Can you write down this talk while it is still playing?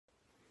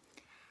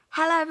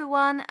Hello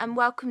everyone and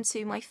welcome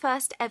to my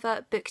first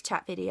ever book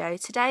chat video.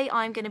 Today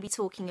I'm going to be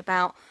talking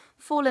about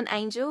Fallen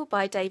Angel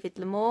by David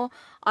Lamour.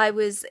 I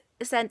was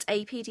sent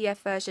a PDF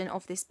version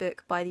of this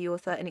book by the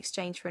author in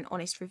exchange for an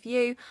honest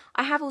review.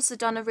 I have also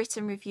done a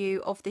written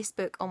review of this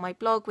book on my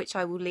blog, which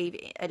I will leave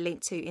a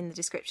link to in the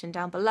description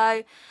down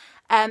below.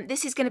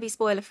 This is going to be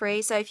spoiler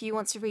free, so if you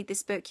want to read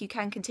this book you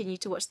can continue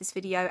to watch this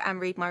video and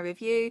read my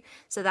review,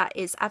 so that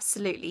is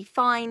absolutely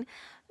fine.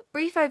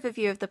 Brief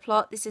overview of the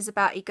plot. This is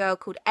about a girl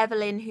called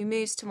Evelyn who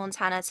moves to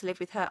Montana to live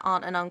with her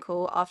aunt and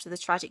uncle after the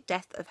tragic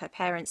death of her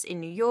parents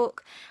in New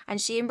York, and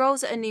she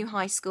enrolls at a new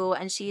high school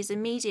and she is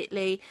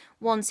immediately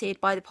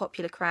wanted by the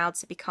popular crowd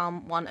to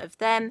become one of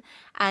them,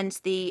 and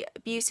the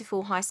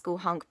beautiful high school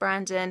hunk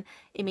Brandon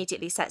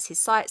immediately sets his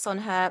sights on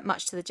her,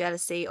 much to the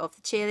jealousy of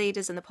the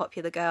cheerleaders and the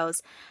popular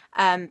girls,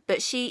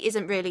 but she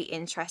isn't really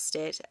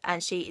interested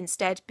and she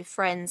instead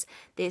befriends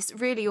this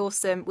really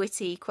awesome,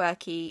 witty,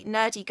 quirky,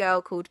 nerdy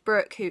girl called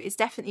Brooke, who is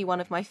definitely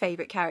one of my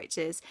favourite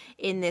characters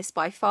in this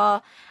by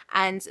far.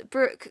 And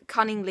Brooke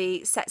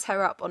cunningly sets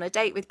her up on a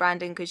date with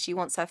Brandon because she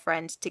wants her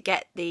friend to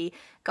get the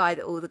guy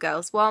that all the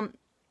girls want.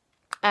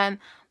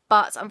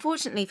 But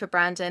unfortunately for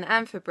Brandon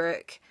and for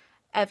Brooke,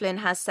 Evelyn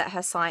has set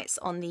her sights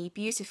on the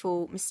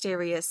beautiful,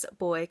 mysterious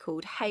boy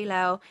called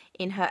Halo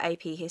in her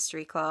AP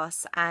history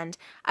class, and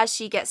as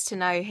she gets to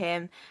know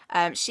him,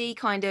 she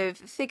kind of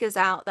figures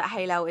out that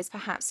Halo is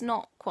perhaps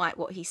not quite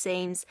what he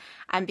seems,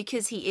 and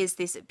because he is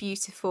this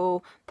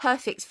beautiful,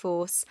 perfect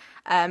force,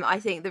 I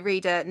think the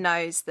reader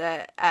knows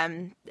that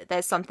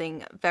there's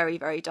something very,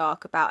 very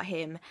dark about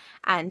him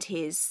and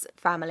his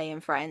family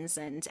and friends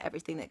and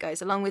everything that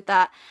goes along with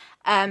that.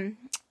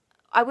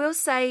 I will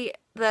say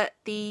that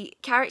the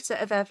character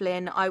of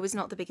Evelyn I was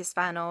not the biggest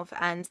fan of,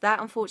 and that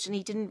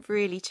unfortunately didn't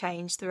really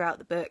change throughout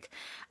the book.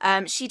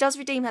 She does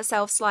redeem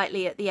herself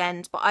slightly at the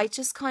end, but I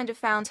just kind of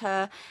found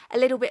her a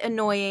little bit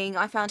annoying.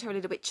 I found her a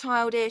little bit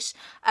childish.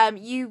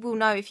 You will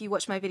know if you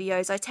watch my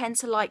videos, I tend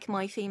to like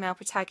my female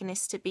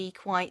protagonists to be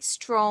quite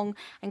strong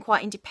and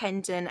quite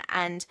independent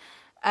and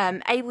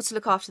able to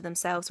look after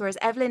themselves, whereas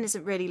Evelyn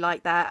isn't really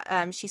like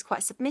that. She's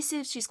quite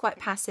submissive, she's quite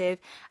passive,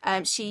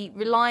 she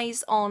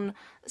relies on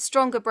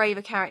stronger,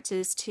 braver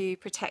characters to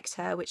protect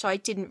her, which I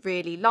didn't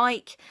really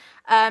like.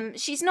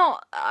 She's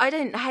not, I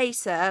don't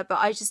hate her, but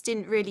I just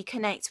didn't really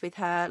connect with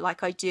her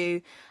like I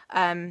do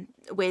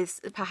with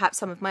perhaps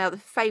some of my other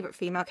favourite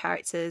female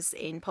characters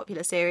in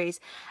popular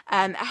series.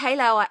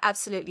 Halo I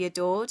absolutely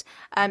adored.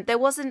 There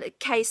wasn't a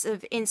case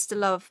of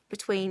insta-love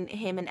between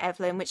him and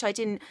Evelyn, which I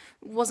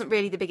wasn't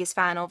really the biggest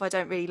fan of. I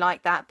don't really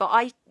like that, but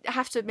I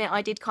have to admit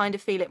I did kind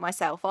of feel it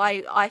myself.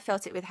 I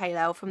felt it with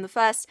Halo from the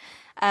first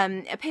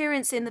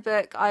appearance in the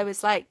book. I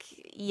was like,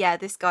 yeah,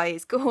 this guy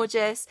is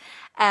gorgeous,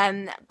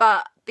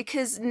 but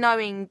because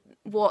knowing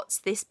what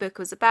this book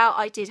was about,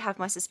 I did have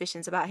my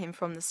suspicions about him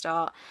from the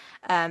start,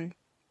 and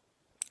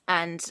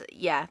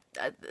yeah,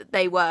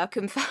 they were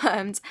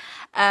confirmed.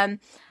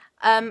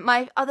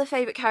 My other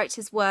favourite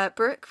characters were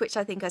Brooke, which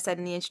I think I said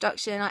in the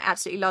introduction. I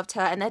absolutely loved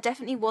her, and there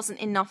definitely wasn't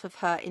enough of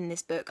her in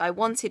this book. I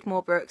wanted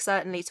more Brooke,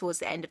 certainly towards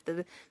the end of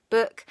the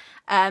book.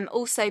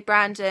 Also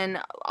Brandon,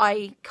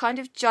 I kind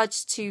of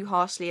judged too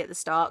harshly at the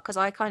start because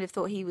I kind of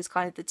thought he was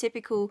kind of the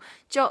typical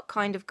jock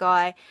kind of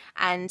guy,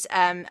 and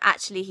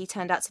actually he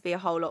turned out to be a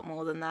whole lot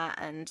more than that,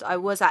 and I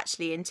was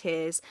actually in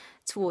tears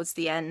towards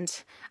the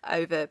end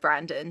over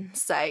Brandon.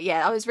 So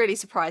yeah, I was really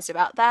surprised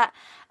about that.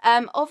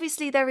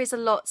 Obviously there is a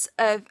lot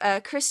of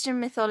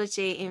Christian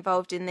mythology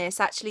involved in this.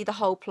 Actually the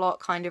whole plot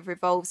kind of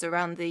revolves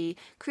around the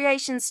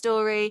creation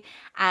story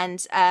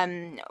and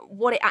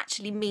what it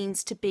actually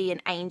means to be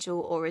an angel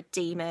or a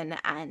demon,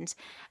 and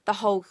the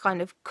whole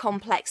kind of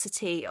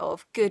complexity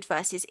of good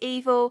versus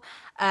evil.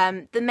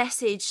 The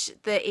message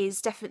that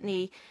is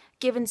definitely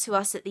given to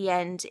us at the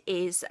end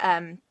is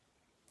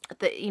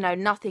that, you know,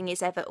 nothing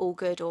is ever all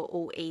good or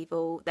all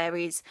evil. There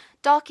is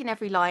dark in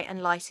every light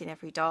and light in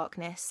every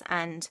darkness,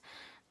 and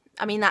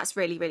I mean that's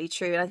really, really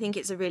true, and I think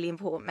it's a really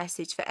important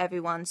message for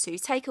everyone to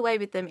take away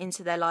with them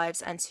into their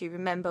lives and to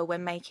remember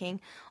when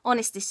making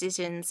honest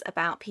decisions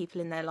about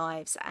people in their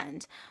lives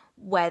and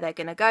where they're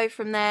going to go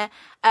from there.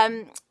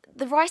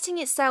 The writing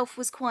itself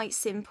was quite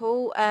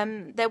simple.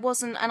 There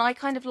wasn't, and I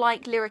kind of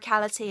like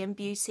lyricality and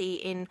beauty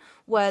in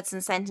words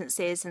and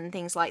sentences and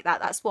things like that.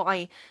 That's what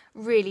I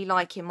really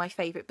like in my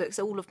favourite books.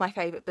 All of my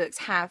favourite books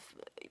have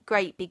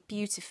great big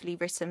beautifully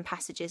written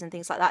passages and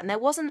things like that, and there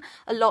wasn't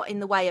a lot in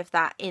the way of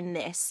that in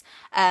this,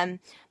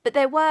 but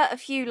there were a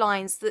few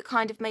lines that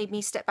kind of made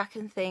me step back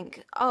and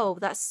think, oh,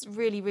 that's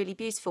really, really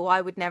beautiful.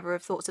 I would never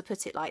have thought to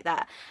put it like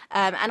that.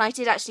 And I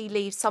did actually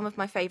leave some of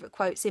my favourite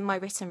quotes in my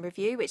written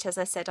review, which, as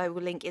I said, I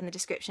will link in the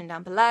description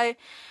down below.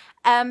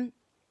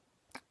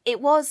 It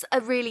was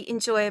a really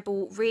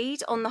enjoyable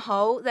read on the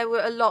whole. There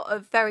were a lot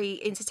of very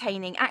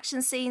entertaining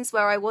action scenes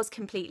where I was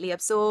completely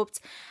absorbed.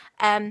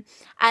 Um,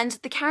 and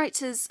the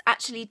characters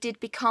actually did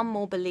become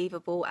more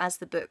believable as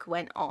the book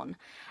went on.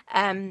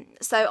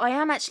 So I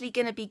am actually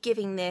going to be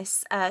giving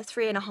this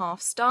 3.5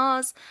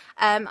 stars.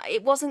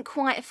 It wasn't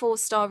quite a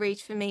 4-star read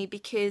for me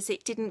because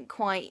it didn't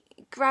quite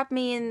grab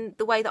me in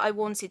the way that I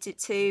wanted it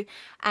to.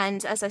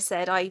 And as I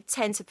said, I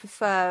tend to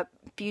prefer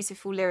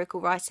beautiful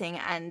lyrical writing,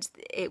 and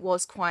it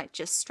was quite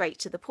just straight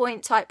to the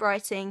point type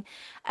writing.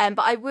 But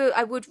I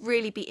would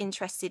really be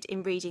interested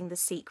in reading the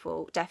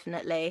sequel,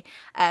 definitely.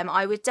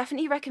 I would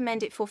definitely recommend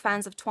it for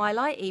fans of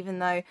Twilight, even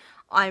though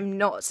I'm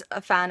not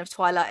a fan of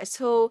Twilight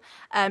at all,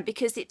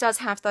 because it does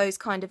have those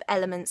kind of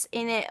elements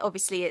in it.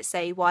 Obviously, it's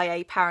a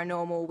YA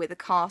paranormal with a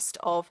cast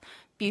of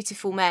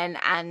beautiful men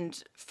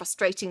and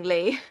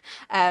frustratingly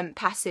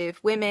passive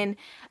women.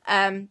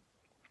 But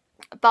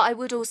I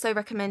would also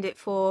recommend it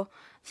for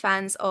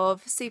fans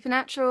of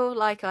Supernatural,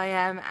 like I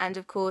am, and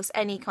of course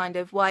any kind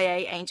of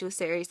YA Angel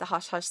series, the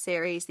Hush Hush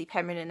series, the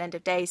Permanent End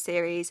of Day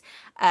series,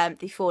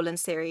 the Fallen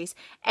series.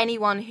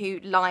 Anyone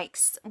who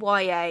likes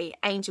YA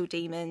Angel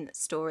Demon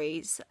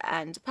stories,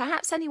 and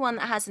perhaps anyone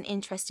that has an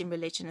interest in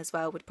religion as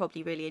well, would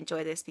probably really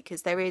enjoy this,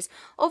 because there is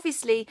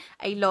obviously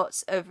a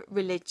lot of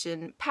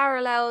religion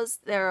parallels.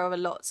 There are a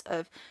lot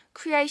of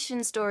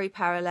creation story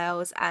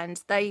parallels,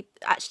 and they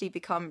actually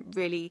become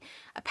really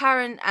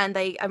apparent and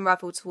they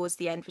unravel towards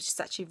the end, which is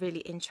actually really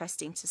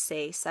interesting to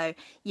see. So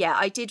yeah,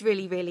 I did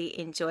really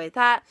enjoy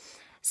that.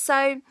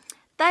 So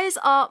those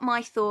are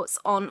my thoughts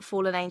on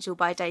Fallen Angel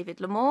by David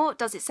Lamour.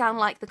 Does it sound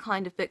like the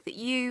kind of book that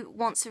you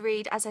want to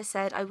read? As I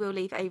said, I will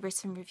leave a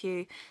written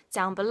review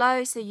down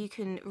below so you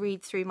can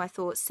read through my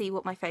thoughts, see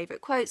what my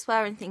favourite quotes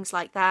were and things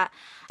like that.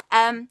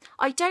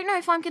 I don't know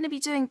if I'm going to be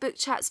doing book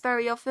chats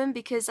very often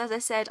because, as I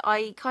said,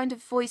 I kind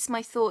of voice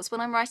my thoughts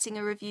when I'm writing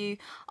a review.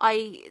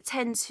 I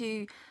tend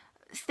to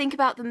think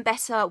about them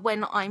better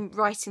when I'm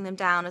writing them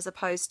down as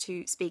opposed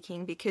to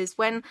speaking, because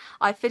when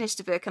I finished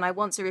a book and I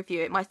want to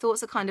review it, my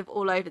thoughts are kind of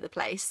all over the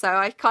place. So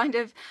I kind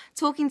of,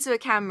 talking to a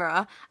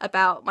camera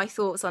about my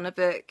thoughts on a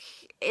book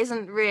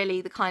isn't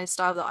really the kind of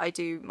style that I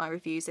do my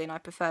reviews in. I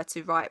prefer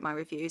to write my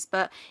reviews.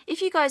 But if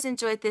you guys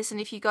enjoyed this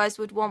and if you guys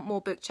would want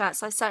more book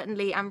chats, I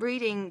certainly am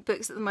reading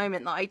books at the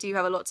moment that I do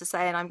have a lot to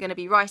say and I'm going to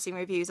be writing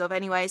reviews of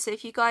anyway. So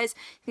if you guys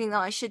think that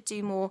I should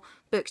do more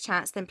book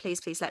chats, then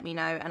please let me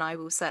know and I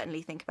will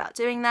certainly think about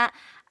doing that.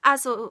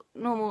 As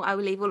normal, I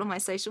will leave all of my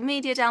social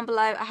media down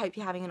below. I hope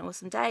you're having an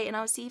awesome day and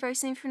I will see you very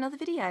soon for another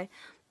video.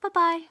 Bye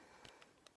bye.